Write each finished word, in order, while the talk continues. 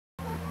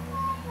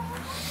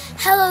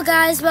Hello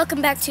guys, welcome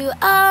back to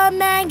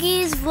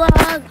Maggie's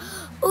vlog.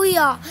 Oh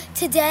yeah,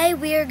 today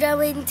we are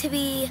going to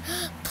be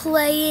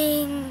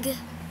playing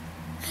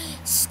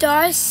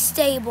Star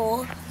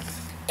Stable,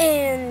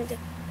 and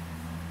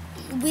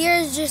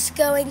we're just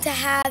going to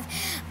have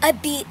a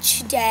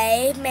beach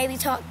day. Maybe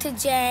talk to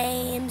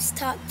James,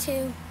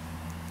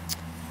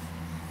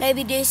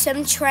 maybe do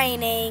some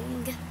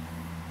training.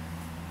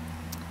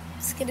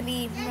 It's gonna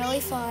be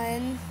really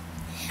fun.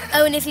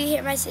 Oh, and if you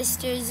hear my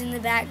sisters in the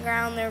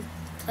background, they're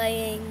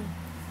playing.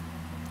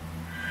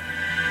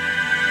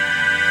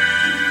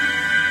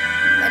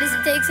 Why does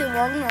it take so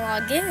long to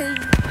log in?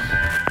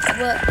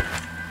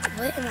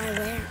 What am I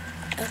wearing?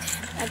 Okay,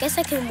 I guess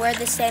I can wear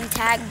the same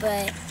tag,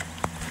 but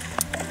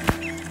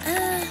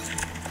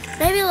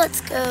maybe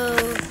let's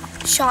go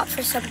shop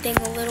for something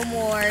a little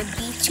more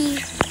beachy.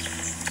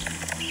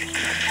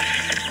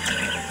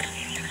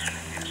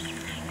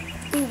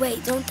 Ooh,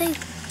 wait, don't they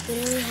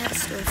literally have a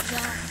store for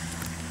that?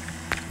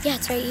 Yeah,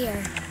 it's right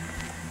here.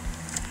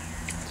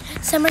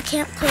 Summer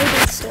Camp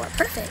Clothing Store.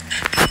 Perfect.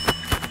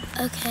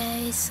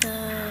 Okay, so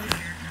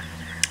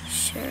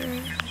sure.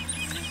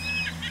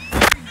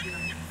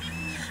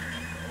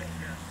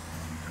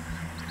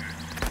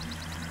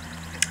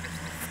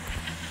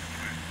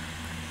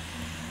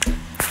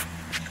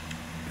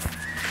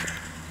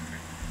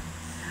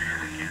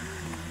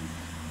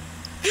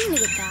 I'm gonna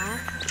get that.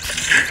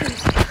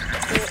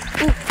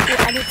 Ooh,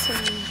 I need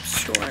some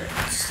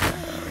shorts.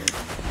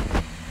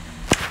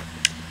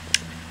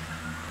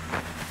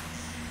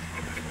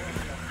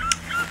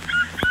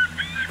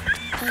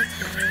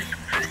 Okay,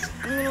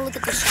 I'm gonna look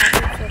at the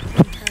shopping for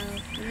Pinto.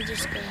 Let me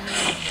just go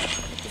ahead.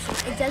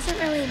 It doesn't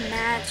really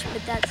match,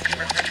 but that's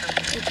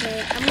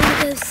okay. I'm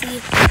gonna go see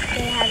if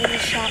they have any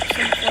shops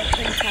in Fort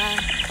Pinto.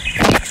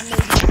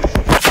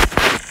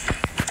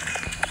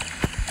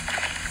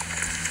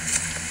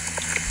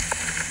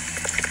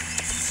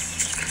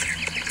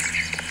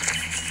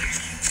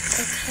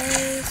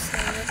 Okay, so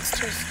let's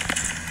just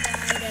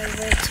ride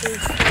over to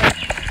Fort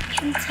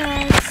Pinto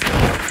so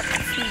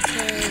we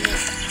can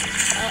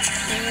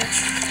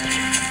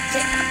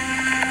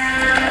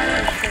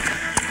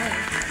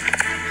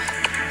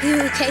You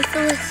okay,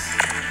 Phyllis?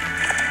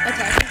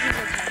 Okay, I think he's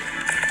okay.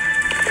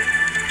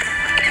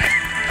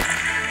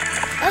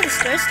 Oh, the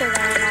store's still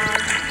going on.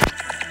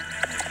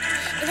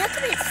 It has to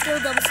be still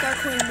Double Star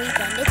Queen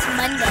weekend. It's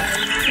Monday.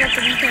 It's not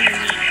the weekend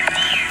anymore.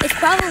 It's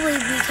probably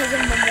because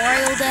of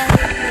Memorial Day.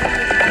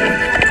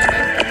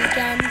 The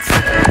weekends.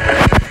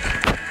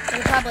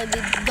 It'll probably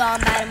be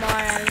gone by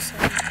tomorrow, so.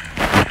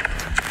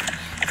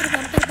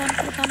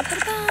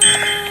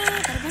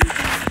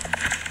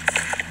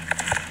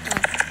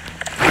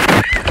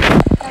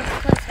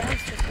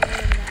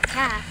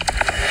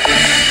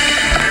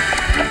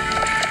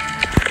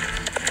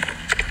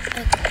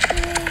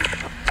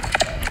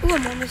 Ooh,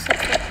 I'm almost up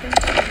to it.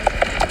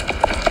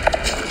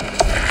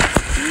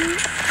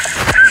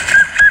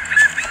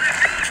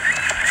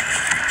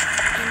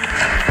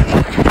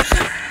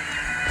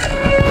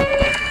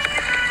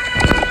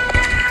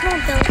 Come on,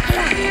 Bill.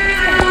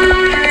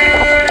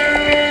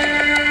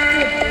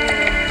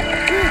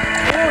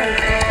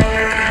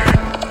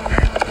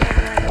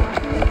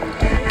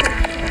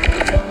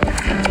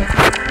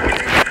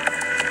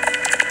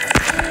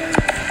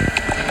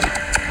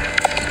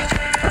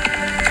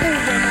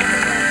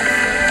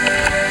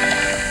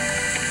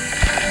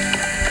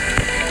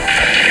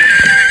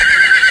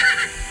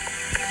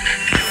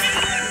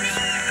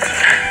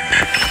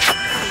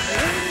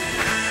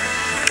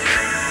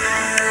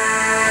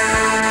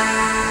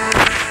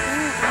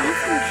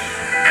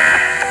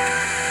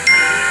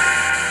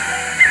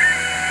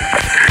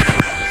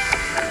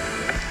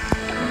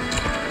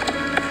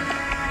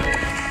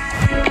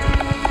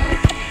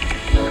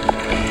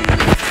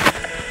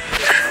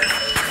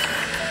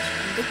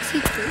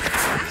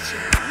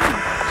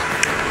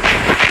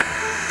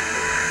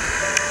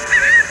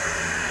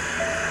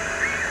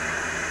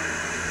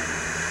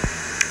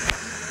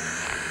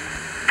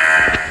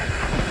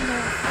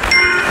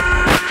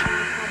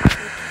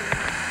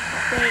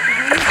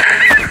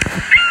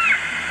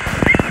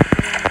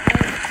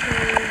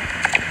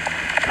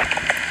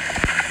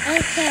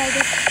 Okay, I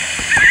guess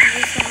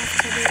this will have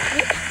to do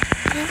it.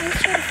 Let's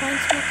try to find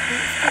some more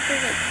cute stuff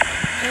like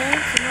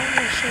pants and not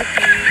more shirt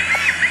pants.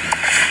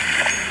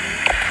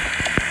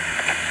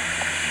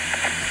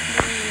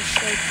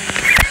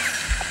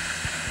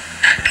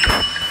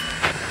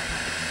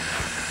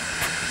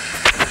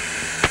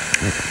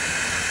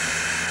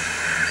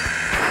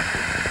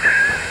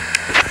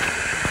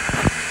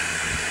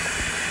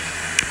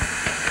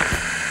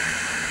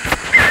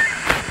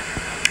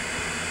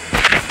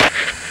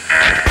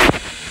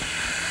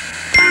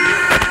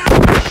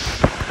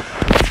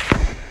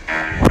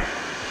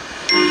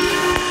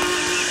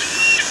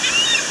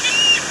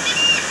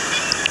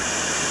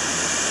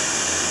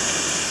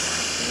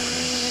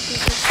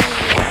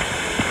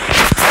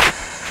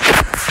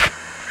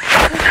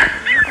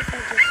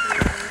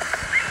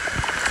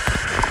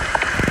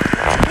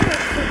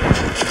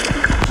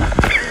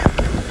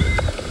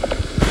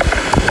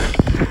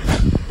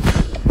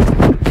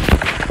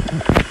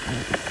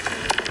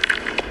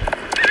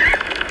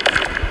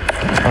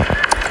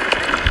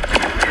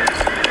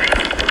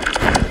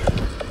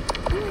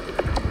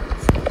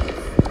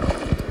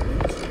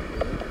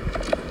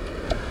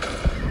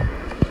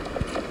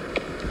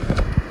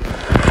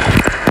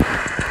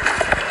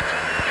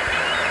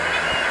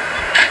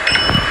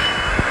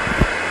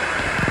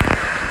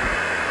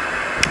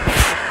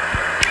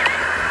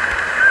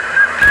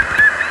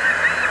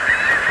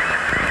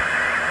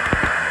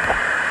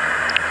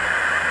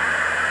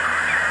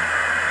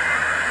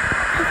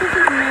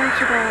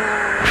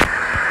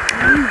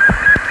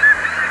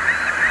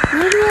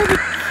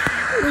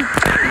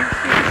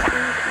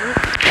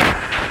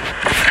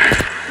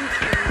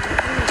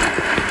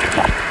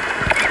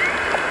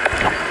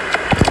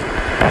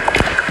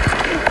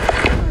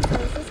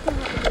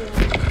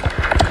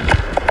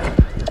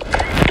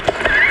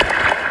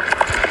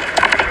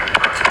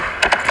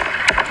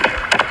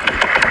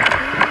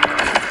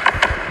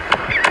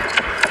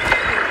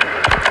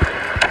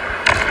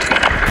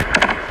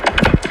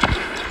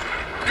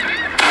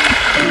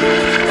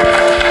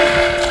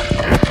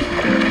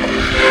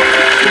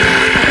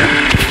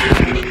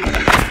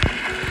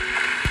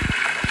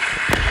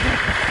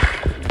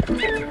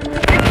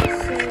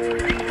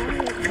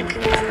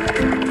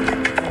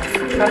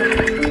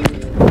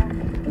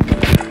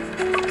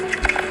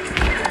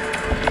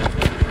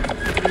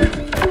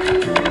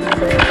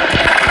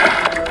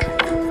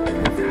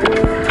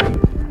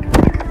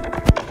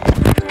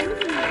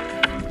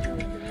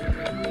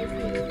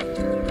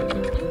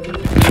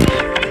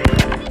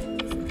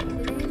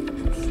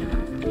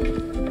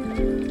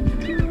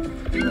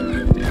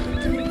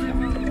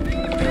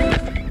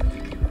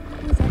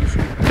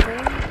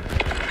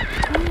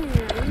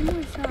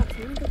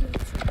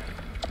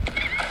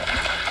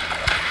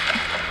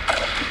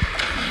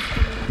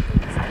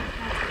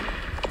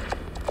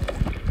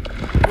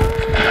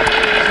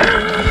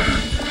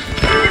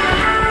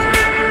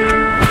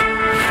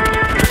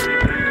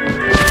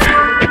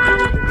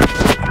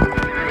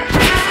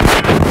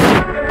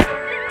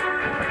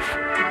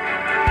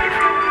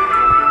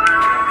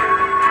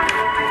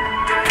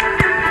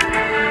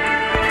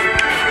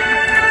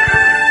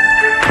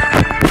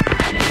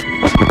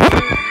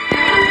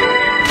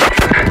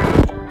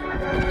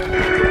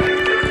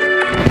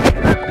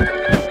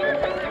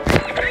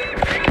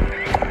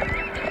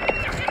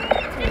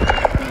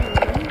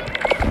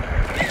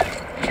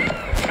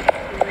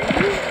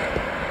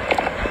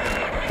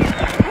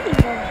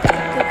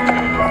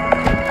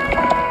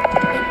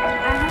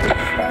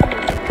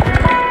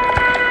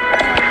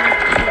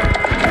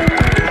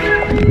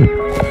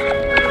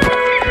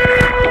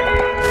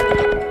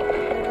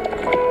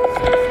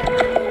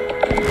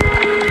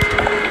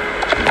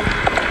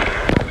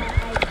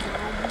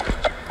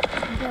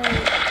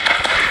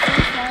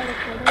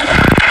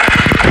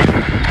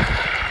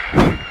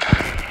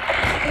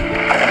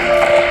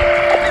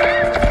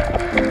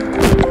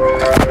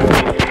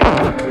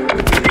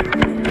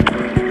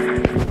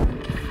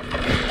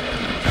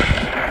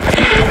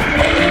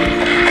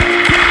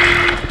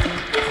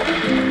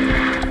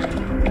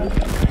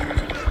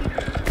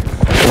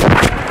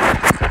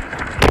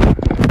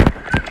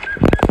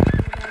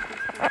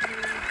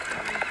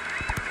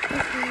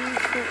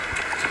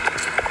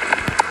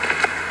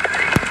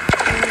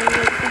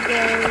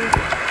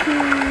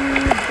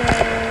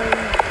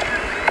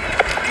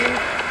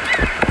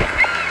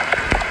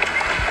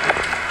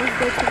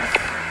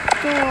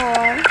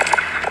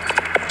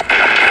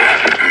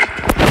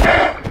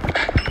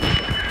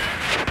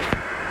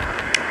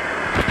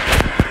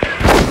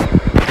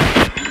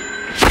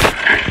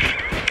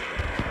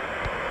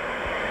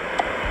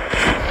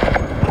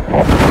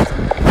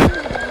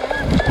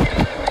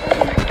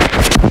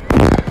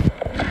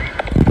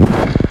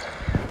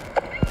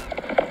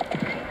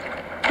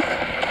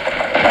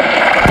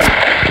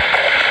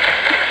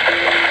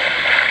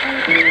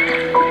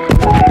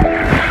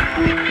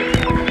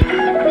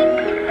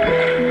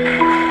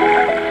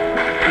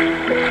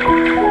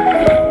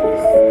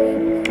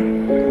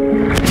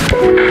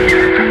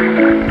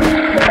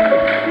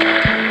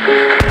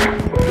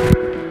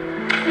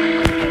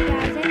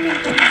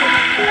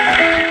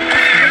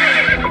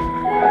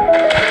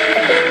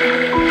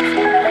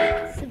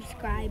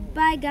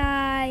 Bye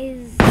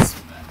guys.